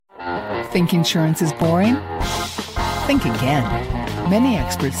Think insurance is boring? Think again. Many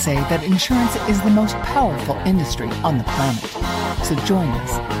experts say that insurance is the most powerful industry on the planet. So join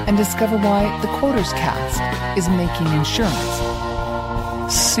us and discover why the Quoters Cast is making insurance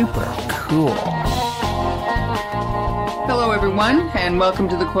super cool. Hello, everyone, and welcome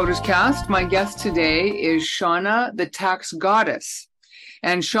to the Quoters Cast. My guest today is Shauna, the tax goddess.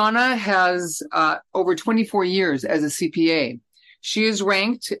 And Shauna has over 24 years as a CPA. She is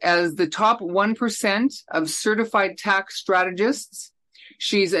ranked as the top 1% of certified tax strategists.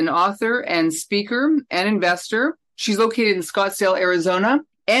 She's an author and speaker and investor. She's located in Scottsdale, Arizona.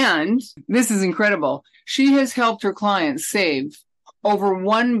 And this is incredible. She has helped her clients save over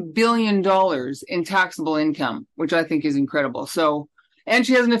 $1 billion in taxable income, which I think is incredible. So, and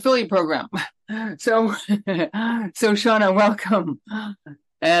she has an affiliate program. So Shauna, welcome.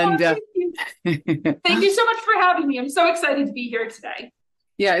 And thank you. Thank you so much for having me. I'm so excited to be here today.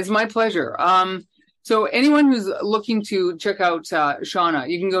 Yeah, it's my pleasure. So anyone who's looking to check out Shauna,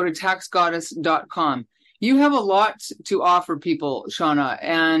 you can go to taxgoddess.com. You have a lot to offer people, Shauna,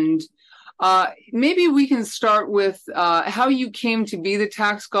 and maybe we can start with how you came to be the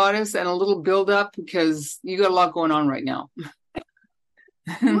tax goddess and a little build up, because you got a lot going on right now.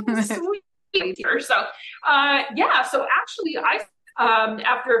 Sweet. So actually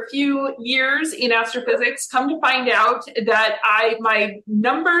after a few years in astrophysics, come to find out that my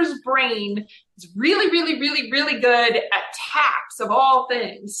numbers brain is really good at tax of all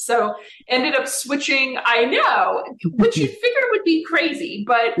things. So ended up switching, I know, which you figure would be crazy,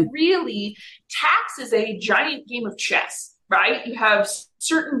 but really tax is a giant game of chess, right? You have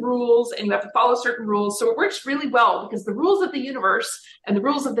certain rules and you have to follow certain rules. So it works really well because the rules of the universe and the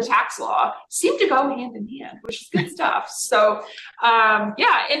rules of the tax law seem to go hand in hand, which is good stuff. So,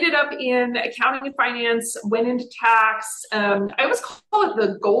 ended up in accounting and finance, went into tax. I always call it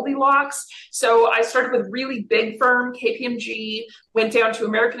the Goldilocks. So I started with really big firm, KPMG, went down to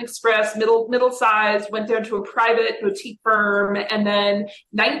American Express, middle size, went down to a private boutique firm, and then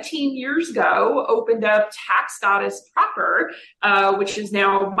 19 years ago opened up Tax Goddess proper, which is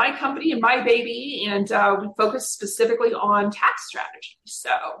now my company and my baby, and we focus specifically on tax strategy.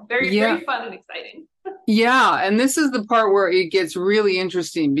 So very fun and exciting. Yeah, and this is the part where it gets really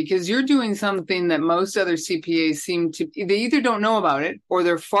interesting, because you're doing something that most other CPAs they either don't know about it or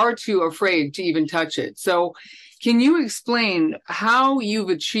they're far too afraid to even touch it. So can you explain how you've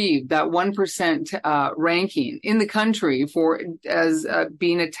achieved that 1% ranking in the country as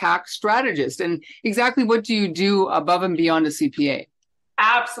being a tax strategist, and exactly what do you do above and beyond a CPA?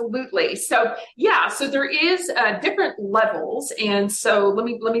 Absolutely. So there is different levels. And so let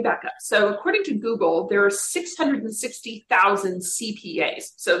me back up. So according to Google, there are 660,000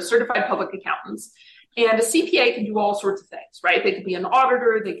 CPAs, so certified public accountants. And a CPA can do all sorts of things, right? They could be an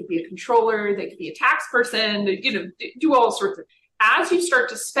auditor, they could be a controller, they could be a tax person, do all sorts of. As you start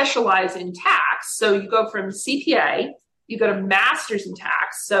to specialize in tax, so you go from CPA, you go to master's in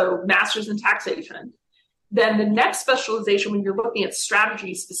tax, so master's in taxation. Then the next specialization, when you're looking at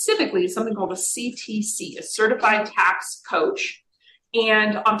strategy specifically, is something called a CTC, a certified tax coach.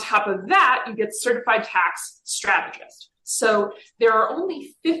 And on top of that, you get certified tax strategist. So there are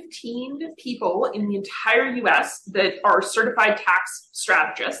only 15 people in the entire US that are certified tax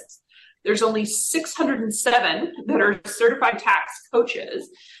strategists. There's only 607 that are certified tax coaches.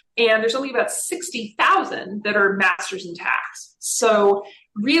 And there's only about 60,000 that are masters in tax. So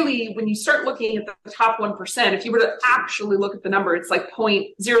really, when you start looking at the top 1%, if you were to actually look at the number, it's like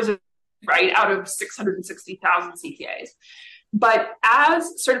 0.00, right, out of 660,000 CPAs. But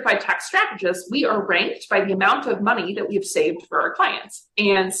as certified tax strategists, we are ranked by the amount of money that we have saved for our clients.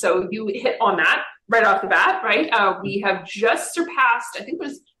 And so you hit on that right off the bat, right? We have just surpassed, I think it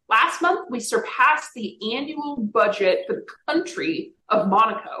was last month, we surpassed the annual budget for the country of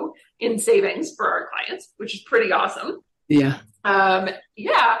Monaco in savings for our clients, which is pretty awesome. Yeah.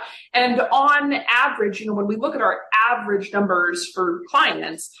 And on average, when we look at our average numbers for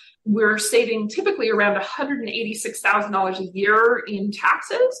clients, we're saving typically around $186,000 a year in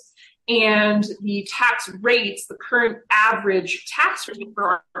taxes. And the tax rates, the current average tax rate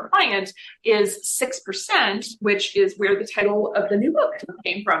for our client is 6%, which is where the title of the new book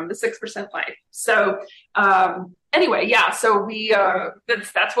came from, The 6% Life. So so we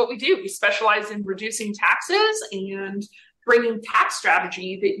that's what we do. We specialize in reducing taxes and bringing tax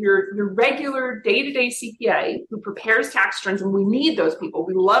strategy that your regular day-to-day CPA who prepares tax returns, and we need those people.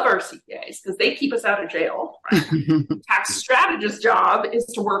 We love our CPAs because they keep us out of jail. Right? Tax strategist's job is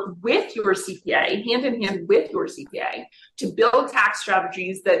to work with your CPA, hand in hand with your CPA, to build tax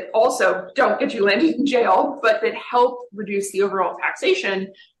strategies that also don't get you landed in jail, but that help reduce the overall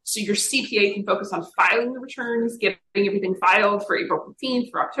taxation So your CPA can focus on filing the returns, getting everything filed for April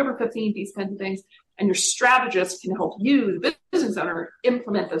 15th, for October 15th, these kinds of things. And your strategist can help you, the business owner,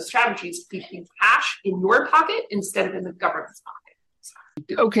 implement those strategies, keeping cash in your pocket instead of in the government's pocket.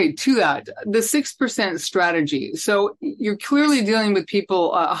 Okay, to that, the 6% strategy. So you're clearly dealing with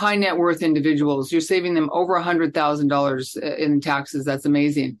people, high net worth individuals. You're saving them over $100,000 in taxes. That's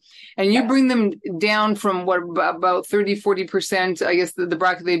amazing. And you bring them down from what, about 30, 40%, I guess the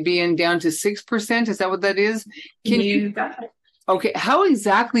bracket they'd be in, down to 6%. Is that what that is? You got it. Okay, how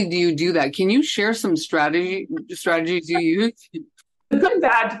exactly do you do that? Can you share some strategies you use? The good and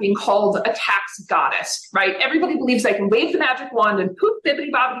bad to being called a tax goddess, right? Everybody believes I can wave the magic wand and poof, bibbity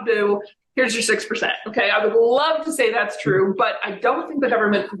bobbity boo, here's your 6%. Okay, I would love to say that's true, but I don't think the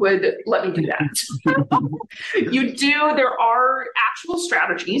government would let me do that. There are actual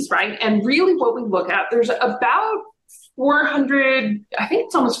strategies, right? And really what we look at, there's about 400, I think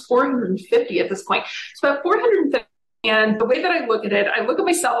it's almost 450 at this point. It's about 450. And the way that I look at it, I look at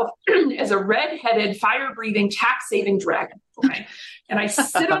myself as a red-headed, fire-breathing, tax-saving dragon. Okay, and I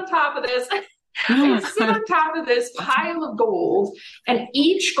sit on top of this. I sit on top of this pile of gold, and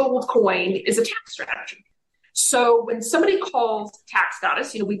each gold coin is a tax strategy. So when somebody calls tax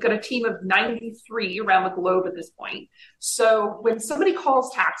goddess, we've got a team of 93 around the globe at this point. So when somebody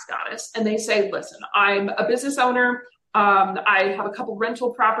calls tax goddess and they say, "Listen, I'm a business owner. I have a couple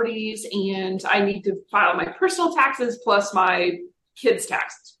rental properties and I need to file my personal taxes plus my kids'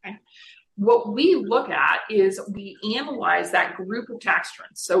 taxes." Okay? What we look at is we analyze that group of tax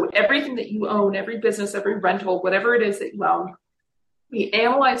returns. So everything that you own, every business, every rental, whatever it is that you own, we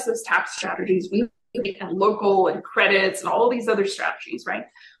analyze those tax strategies. We look at local and credits and all these other strategies, right?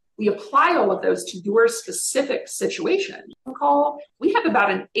 We apply all of those to your specific situation. We have about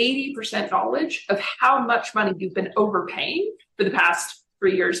an 80% knowledge of how much money you've been overpaying for the past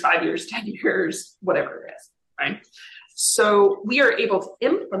 3 years, 5 years, 10 years, whatever it is, right? So we are able to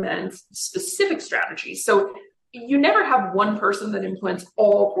implement specific strategies. So you never have one person that implements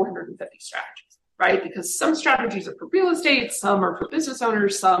all 450 strategies, right? Because some strategies are for real estate, some are for business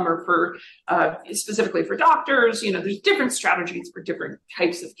owners, some are for specifically for doctors. There's different strategies for different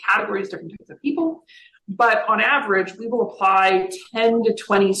types of categories, different types of people. But on average, we will apply 10 to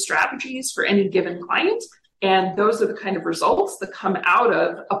 20 strategies for any given client. And those are the kind of results that come out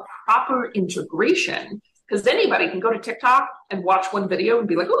of a proper integration. Because anybody can go to TikTok and watch one video and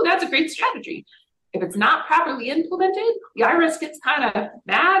be like, "Oh, that's a great strategy." If it's not properly implemented, the IRS gets kind of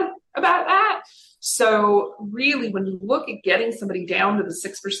mad about that. So really, when you look at getting somebody down to the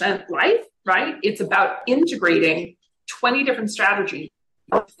 6% life, right, it's about integrating 20 different strategies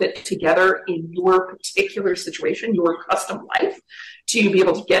that fit together in your particular situation, your custom life, to be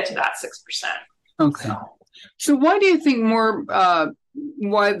able to get to that 6%. Okay. So why do you think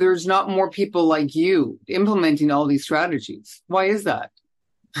why there's not more people like you implementing all these strategies? Why is that?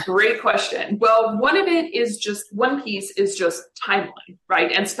 Great question. Well, one piece is just timeline,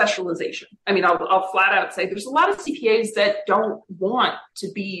 right? And specialization. I mean, I'll flat out say there's a lot of CPAs that don't want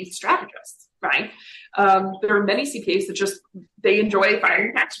to be strategists, right? There are many CPAs that they enjoy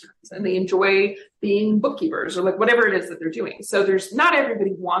filing tax returns and they enjoy being bookkeepers or like whatever it is that they're doing. So not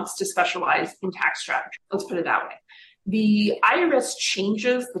everybody wants to specialize in tax strategy. Let's put it that way. The IRS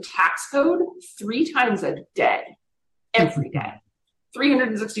changes the tax code 3 times a day, every day,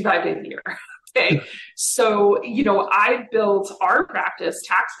 365 days a year. Okay. So, I built our practice,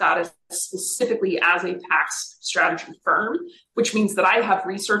 Tax Goddess, specifically as a tax strategy firm, which means that I have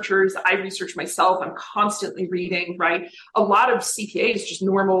researchers. I research myself. I'm constantly reading, right? A lot of CPAs, just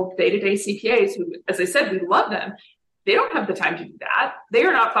normal day-to-day CPAs who, as I said, we love them. They don't have the time to do that. They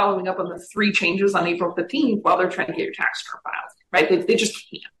are not following up on the 3 changes on April 15th while they're trying to get your tax return filed, right? They just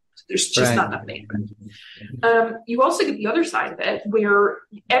can't. There's just not enough bandwidth. You also get the other side of it where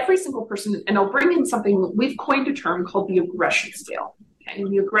every single person, and I'll bring in something, we've coined a term called the aggression scale. Okay?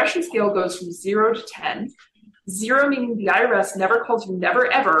 And the aggression scale goes from 0 to 10. 0 meaning the IRS never calls you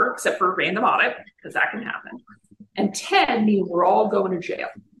never ever, except for a random audit, because that can happen. And 10 meaning we're all going to jail.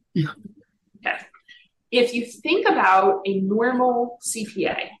 Okay. If you think about a normal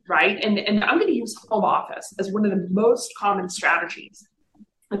CPA, right, and I'm going to use home office as one of the most common strategies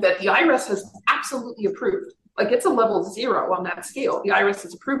that the IRS has absolutely approved. Like it's a level 0 on that scale. The IRS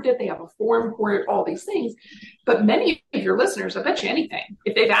has approved it. They have a form for it, all these things. But many of your listeners, I bet you anything,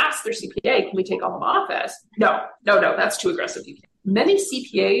 if they've asked their CPA, can we take home office? No, that's too aggressive. Many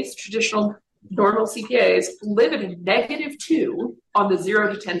CPAs, traditional normal CPAs, live at a -2 on the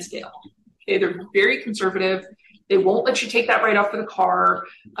 0 to 10 scale. Okay, they're very conservative. They won't let you take that write off for the car.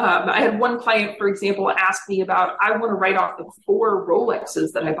 I had one client, for example, ask me about, I want to write off the 4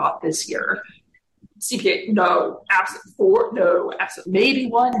 Rolexes that I bought this year. CPA, no, absolutely 4, no, absolutely, maybe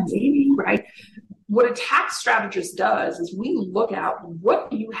 1, maybe, right? What a tax strategist does is we look at what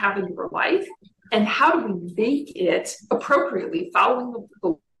do you have in your life and how do we make it appropriately following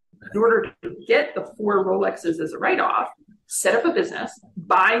the in order to get the 4 Rolexes as a write-off, set up a business,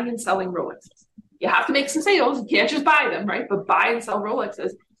 buying and selling Rolexes. You have to make some sales. You can't just buy them, right? But buy and sell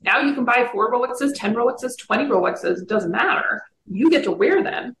Rolexes. Now you can buy 4 Rolexes, 10 Rolexes, 20 Rolexes. It doesn't matter. You get to wear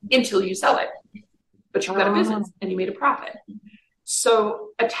them until you sell it. But you've got a business and you made a profit. So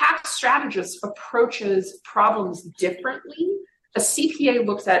a tax strategist approaches problems differently. A CPA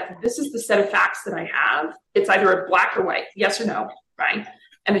looks at, this is the set of facts that I have. It's either a black or white, yes or no, right?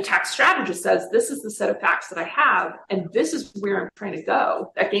 And a tax strategist says, this is the set of facts that I have, and this is where I'm trying to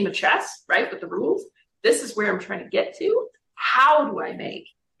go. That game of chess, right, with the rules, this is where I'm trying to get to. How do I make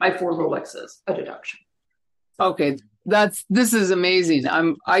my 4 Rolexes a deduction? Okay, this is amazing.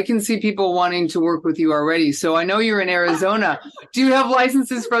 I can see people wanting to work with you already. So I know you're in Arizona. Do you have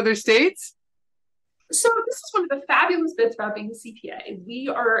licenses for other states? So this is one of the fabulous bits about being a CPA. We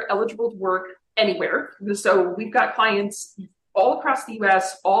are eligible to work anywhere. So we've got clients all across the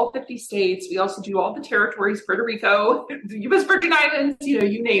U.S., all 50 states. We also do all the territories, Puerto Rico, the U.S. Virgin Islands,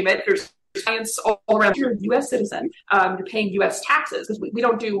 you name it. There's clients all around. If you're a U.S. citizen, you're paying U.S. taxes, because we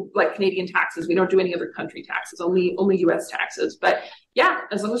don't do like Canadian taxes. We don't do any other country taxes, only U.S. taxes. But yeah,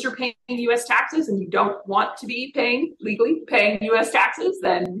 as long as you're paying U.S. taxes and you don't want to be legally paying U.S. taxes,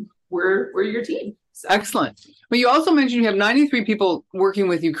 then we're your team. So. Excellent. Well, you also mentioned you have 93 people working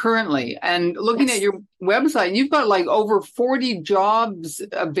with you currently, and looking at your website, you've got like over 40 jobs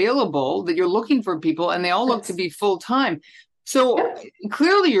available that you're looking for people, and they all look to be full time. So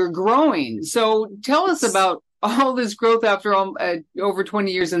clearly you're growing. So tell us about all this growth after over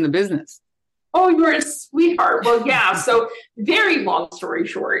 20 years in the business. Oh, you're a sweetheart. Well, yeah. So very long story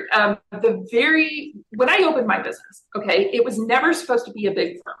short, when I opened my business, okay, it was never supposed to be a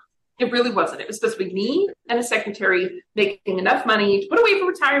big firm. It really wasn't. It was supposed to be me and a secretary making enough money to put away for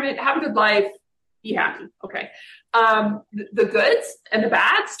retirement, have a good life, be happy. Okay. The goods and the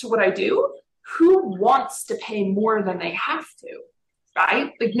bads to what I do, who wants to pay more than they have to,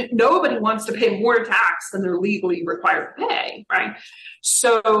 right? Like nobody wants to pay more tax than they're legally required to pay, right?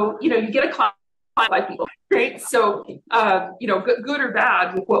 So, you get a client like people, right? So, good or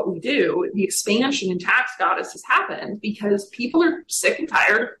bad with what we do, the expansion in Tax Goddess has happened because people are sick and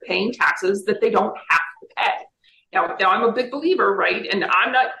tired of paying taxes that they don't have to pay. Now I'm a big believer, right? And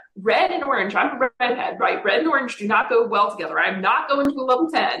I'm not red and orange. I'm a redhead, right? Red and orange do not go well together. I'm not going to a level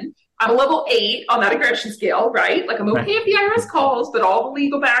 10. I'm a level 8 on that aggression scale, right? Like I'm okay if the IRS calls, but all the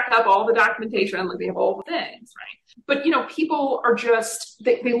legal backup, all the documentation, like they have all the things, right? But, people are just,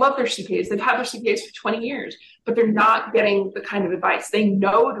 they love their CPAs. They've had their CPAs for 20 years, but they're not getting the kind of advice. They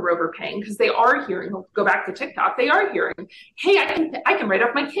know they're overpaying because they are hearing, go back to TikTok, they are hearing, hey, I can write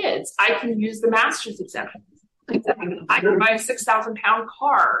off my kids. I can use the master's exemption. I can buy a 6,000 pound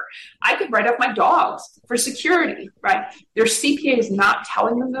car. I could write off my dogs for security, right? Their CPA is not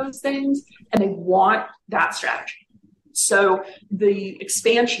telling them those things, and they want that strategy. So the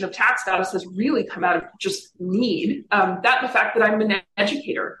expansion of Tax Goddess has really come out of just need. That the fact that I'm an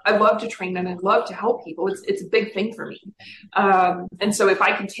educator, I love to train and I love to help people. It's a big thing for me. And so if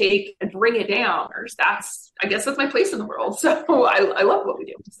I can take and bring it down, I guess that's my place in the world. So I love what we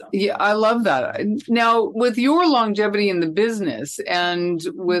do. So. Yeah, I love that. Now, with your longevity in the business and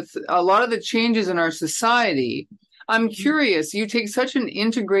with a lot of the changes in our society, I'm curious, you take such an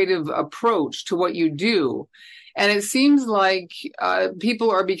integrative approach to what you do. And it seems like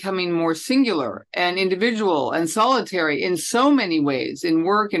people are becoming more singular and individual and solitary in so many ways, in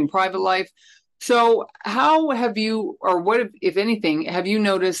work and private life. So how have you, or what, if anything, have you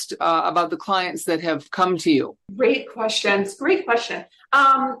noticed about the clients that have come to you? Great questions. Great question.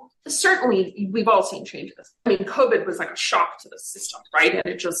 Certainly, we've all seen changes. I mean, COVID was like a shock to the system, right? And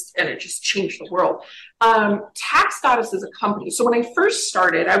it just changed the world. Tax Goddess is a company. So when I first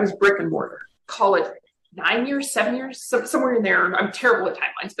started, I was brick and mortar. Call it 9 years, 7 years, somewhere in there. I'm terrible at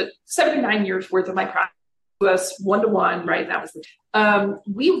timelines, but 7 to 9 years worth of my practice was one-to-one, right? That was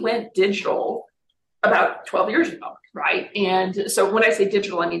we went digital about 12 years ago, right? And so when I say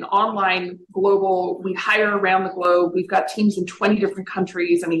digital, I mean online, global. We hire around the globe. We've got teams in 20 different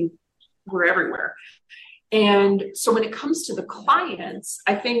countries. I mean, we're everywhere. And so when it comes to the clients,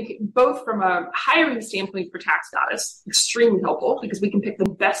 I think both from a hiring standpoint for Tax Goddess, extremely helpful because we can pick the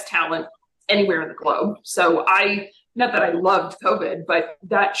best talent anywhere in the globe. So I not that I loved COVID, but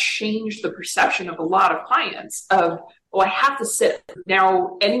that changed the perception of a lot of clients of, well, I have to sit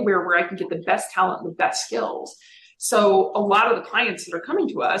now anywhere where I can get the best talent and the best skills. So a lot of the clients that are coming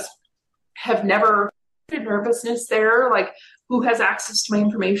to us have never had nervousness there, like who has access to my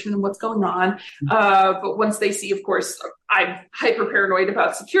information and what's going on. But once they see, of course, I'm hyper paranoid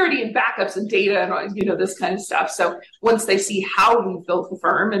about security and backups and data and, this kind of stuff. So once they see how we've built the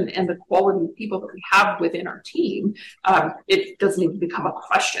firm and the quality of people that we have within our team, it doesn't even become a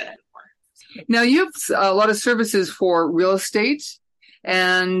question anymore. Now, you have a lot of services for real estate.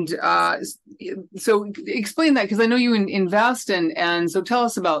 And so explain that, because I know you invest and so tell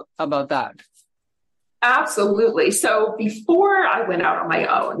us about that. Absolutely. So before I went out on my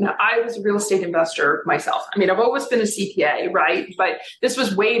own, I was a real estate investor myself. I mean, I've always been a CPA, right? But this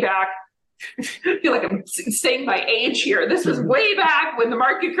was way back. I feel like I'm saying my age here. This was way back when the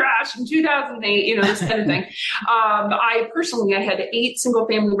market crashed in 2008, this kind of thing. I had 8 single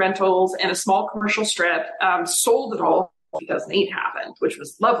family rentals and a small commercial strip, sold it all. 2008 happened, which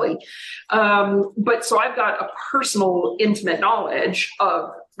was lovely. But so I've got a personal, intimate knowledge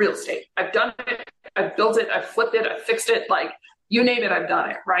of real estate. I've done it. I've built it. I've flipped it. I've fixed it. Like you name it, I've done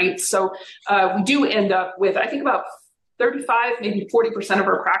it. Right. So we do end up with, I think about 35, maybe 40% of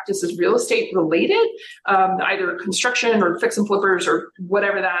our practice is real estate related, either construction or fix and flippers or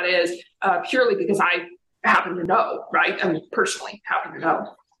whatever that is, purely because I happen to know, right? I mean, personally happen to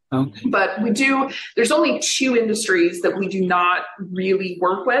know. Okay. But there's only 2 industries that we do not really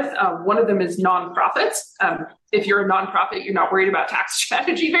work with. One of them is nonprofits. If you're a nonprofit, you're not worried about tax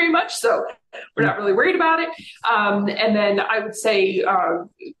strategy very much. So we're not really worried about it. And then I would say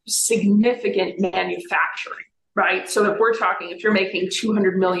significant manufacturing. Right. So if you're making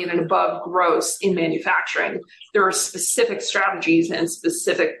 200 million and above gross in manufacturing, there are specific strategies and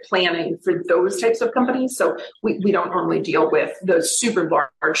specific planning for those types of companies. So we don't normally deal with the super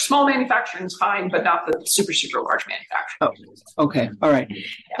large, small manufacturing is fine, but not the super, super large manufacturing. Oh, okay. All right. Yeah.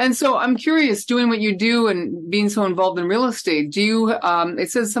 And so I'm curious, doing what you do and being so involved in real estate, do you, it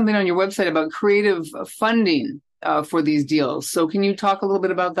says something on your website about creative funding for these deals. So can you talk a little bit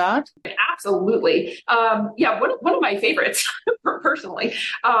about that? Absolutely. One of my favorites personally.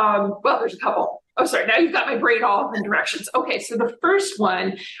 There's a couple. Oh, sorry. Now you've got my brain all in directions. Okay. So the first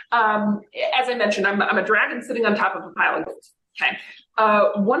one, as I mentioned, I'm a dragon sitting on top of a pile of gold. Okay.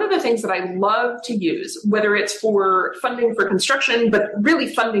 One of the things that I love to use, whether it's for funding for construction, but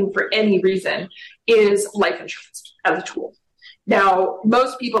really funding for any reason, is life insurance as a tool. Now,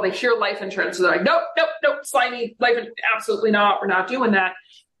 most people, they hear life insurance, and they're like, nope, slimy, absolutely not. We're not doing that.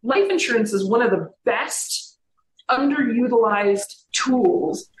 Life insurance is one of the best underutilized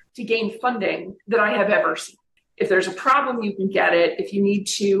tools to gain funding that I have ever seen. If there's a problem, you can get it. If you need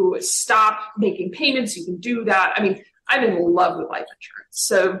to stop making payments, you can do that. I mean, I'm in love with life insurance.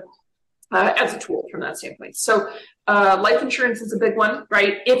 So as a tool from that standpoint. So life insurance is a big one,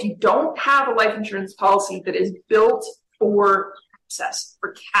 right? If you don't have a life insurance policy that is built for access,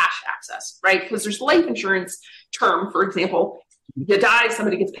 for cash access, right? Because there's life insurance term, for example, you die,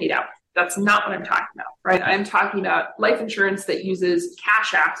 somebody gets paid out. That's not what I'm talking about, right? I'm talking about life insurance that uses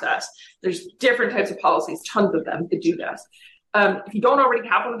cash access. There's different types of policies, tons of them that do this. If you don't already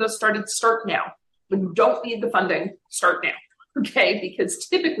have one of those started, start now. When you don't need the funding, start now, okay? Because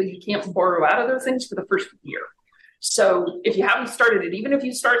typically you can't borrow out of those things for the first year. So if you haven't started it, even if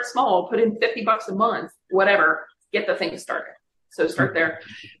you start small, put in $50 a month, whatever, get the thing started. So start there.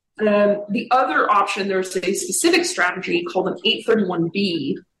 The other option, there's a specific strategy called an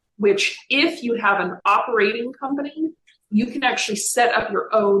 831B, which if you have an operating company, you can actually set up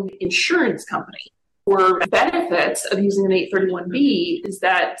your own insurance company. Or benefits of using an 831B is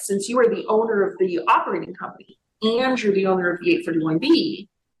that since you are the owner of the operating company and you're the owner of the 831B,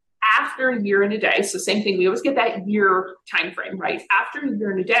 after a year and a day, so same thing, we always get that year time frame, right? After a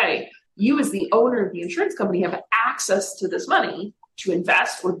year and a day, you as the owner of the insurance company have access to this money to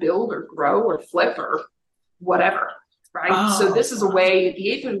invest or build or grow or flip or whatever, right? Oh. So this is a way,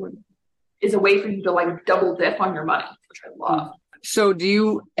 the 831 is a way for you to like double dip on your money, which I love. So do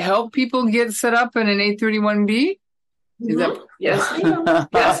you help people get set up in an 831B? Is that... Yes, ma'am.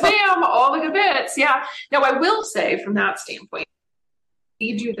 Yes, ma'am. All the good bits. Yeah. Now, I will say from that standpoint,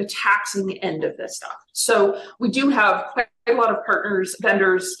 we do the taxing end of this stuff. So we do have quite a lot of partners,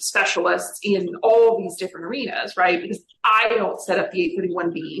 vendors, specialists in all these different arenas, right? Because I don't set up the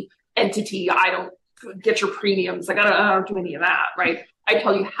 831B entity. I don't get your premiums. Like I don't do any of that, right? I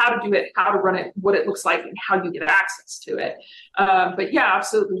tell you how to do it, how to run it, what it looks like, and how you get access to it. But yeah,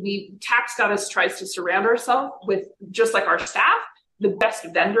 absolutely. Tax Goddess tries to surround ourselves with, just like our staff, the best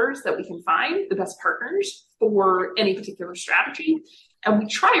vendors that we can find, the best partners for any particular strategy. And we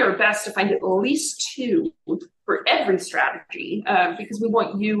try our best to find at least two for every strategy, because we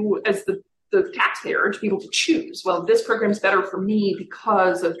want you as the taxpayer to be able to choose, well, this program is better for me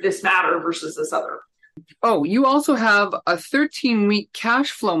because of this matter versus this other. Oh, you also have a 13-week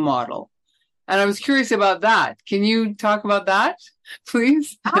cash flow model. And I was curious about that. Can you talk about that,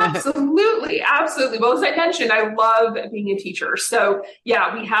 please? Absolutely. Absolutely. Well, as I mentioned, I love being a teacher. So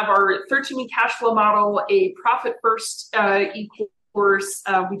yeah, we have our 13-week cash flow model, a profit first e-course.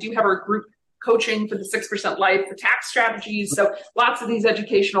 We do have our group coaching for the 6% life, the tax strategies. So lots of these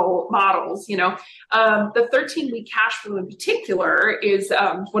educational models, the 13-week cash flow in particular is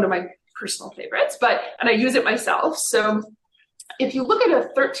one of my personal favorites, and I use it myself. So if you look at a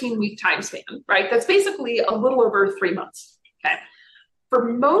 13-week time span, right, that's basically a little over 3 months. Okay. For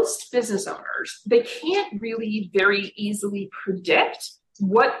most business owners, they can't really very easily predict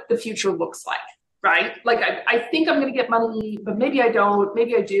what the future looks like, right? Like I think I'm going to get money, but maybe I don't,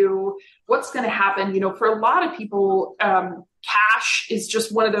 maybe I do. What's going to happen? For a lot of people, cash is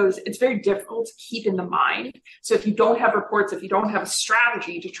just one of those, it's very difficult to keep in the mind. So if you don't have reports, if you don't have a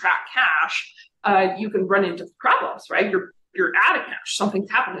strategy to track cash, you can run into problems, right? You're out of cash.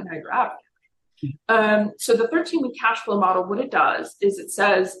 Something's happening now, you're out of cash. So the 13-week cash flow model, what it does is it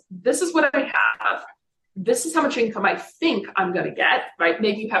says, this is what I have. This is how much income I think I'm going to get, right?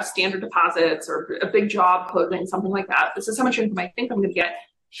 Maybe you have standard deposits or a big job closing, something like that. This is how much income I think I'm going to get.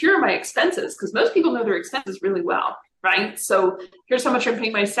 Here are my expenses, because most people know their expenses really well, right? So here's how much I'm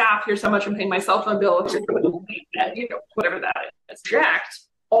paying my staff. Here's how much I'm paying my cell phone bill, whatever that is. Project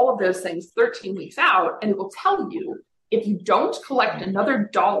all of those things 13 weeks out, and it will tell you if you don't collect another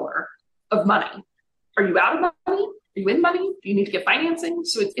dollar of money, are you out of money? Are you in money? Do you need to get financing?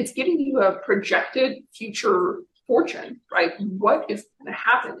 So it's giving you a projected future fortune, right? What is going to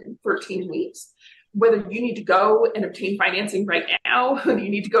happen in 13 weeks? Whether you need to go and obtain financing right now, whether you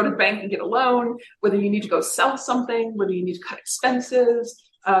need to go to the bank and get a loan, whether you need to go sell something, whether you need to cut expenses.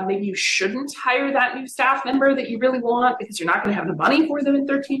 Maybe you shouldn't hire that new staff member that you really want because you're not going to have the money for them in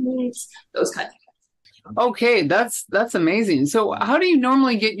 13 weeks, those kinds of things. Okay, that's amazing. So how do you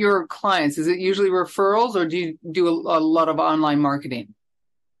normally get your clients? Is it usually referrals, or do you do a lot of online marketing?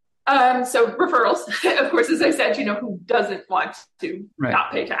 So referrals, of course, as I said, who doesn't want to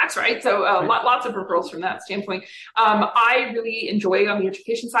not pay tax, right? So lots of referrals from that standpoint. I really enjoy, on the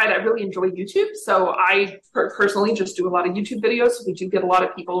education side, I really enjoy YouTube. So I personally just do a lot of YouTube videos. So we do get a lot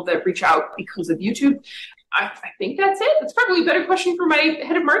of people that reach out because of YouTube. I think that's it. It's probably a better question for my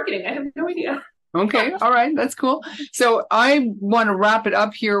head of marketing. I have no idea. Okay. All right. That's cool. So I want to wrap it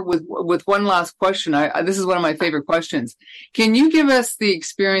up here with one last question. This is one of my favorite questions. Can you give us the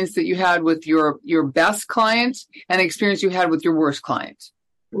experience that you had with your best client and experience you had with your worst client?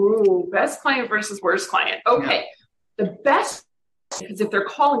 Ooh, best client versus worst client. Okay. Yeah. The best, because if they're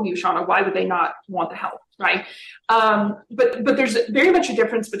calling you, Shauna, why would they not want the help, right? But there's very much a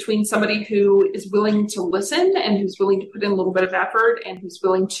difference between somebody who is willing to listen and who's willing to put in a little bit of effort and who's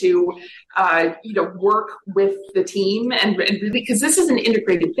willing to, work with the team and really, because this is an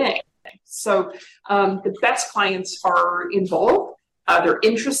integrated thing. So the best clients are involved. They're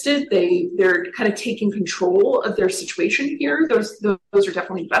interested. They're kind of taking control of their situation here. Those are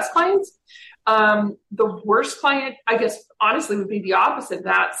definitely the best clients. The worst client, I guess, honestly, would be the opposite of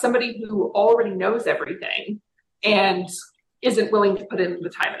that. Somebody who already knows everything and isn't willing to put in the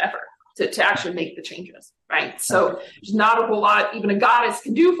time and effort to actually make the changes, right? So there's not a whole lot even a goddess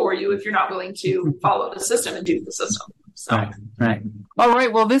can do for you if you're not willing to follow the system and do the system. So. Right. All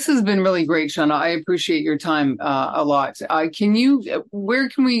right. Well, this has been really great, Shauna. I appreciate your time a lot. Where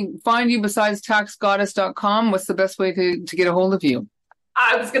can we find you besides taxgoddess.com? What's the best way to get a hold of you?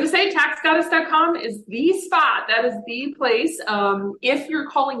 I was going to say taxgoddess.com is the spot. That is the place. If you're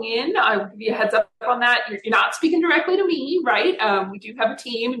calling in, I'll give you a heads up on that. You're not speaking directly to me, right? We do have a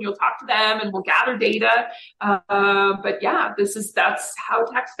team and you'll talk to them and we'll gather data. But yeah, that's how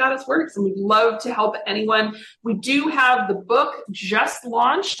Tax Goddess works. And we'd love to help anyone. We do have the book just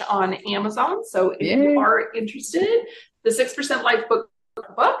launched on Amazon. So if you are interested, the 6% Life book.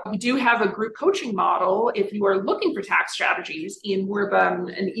 We do have a group coaching model if you are looking for tax strategies in more of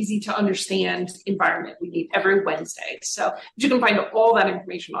an easy to understand environment. We meet every Wednesday. So you can find all that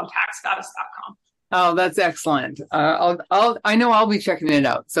information on taxgoddess.com. Oh, that's excellent. I know I'll be checking it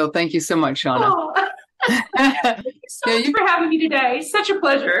out. So thank you so much, Shauna. Oh. Thank you so much for having me today. Such a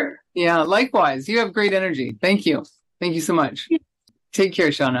pleasure. Yeah, likewise. You have great energy. Thank you. Thank you so much. Take care,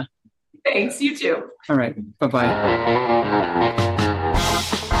 Shauna. Thanks. You too. All right. Bye-bye.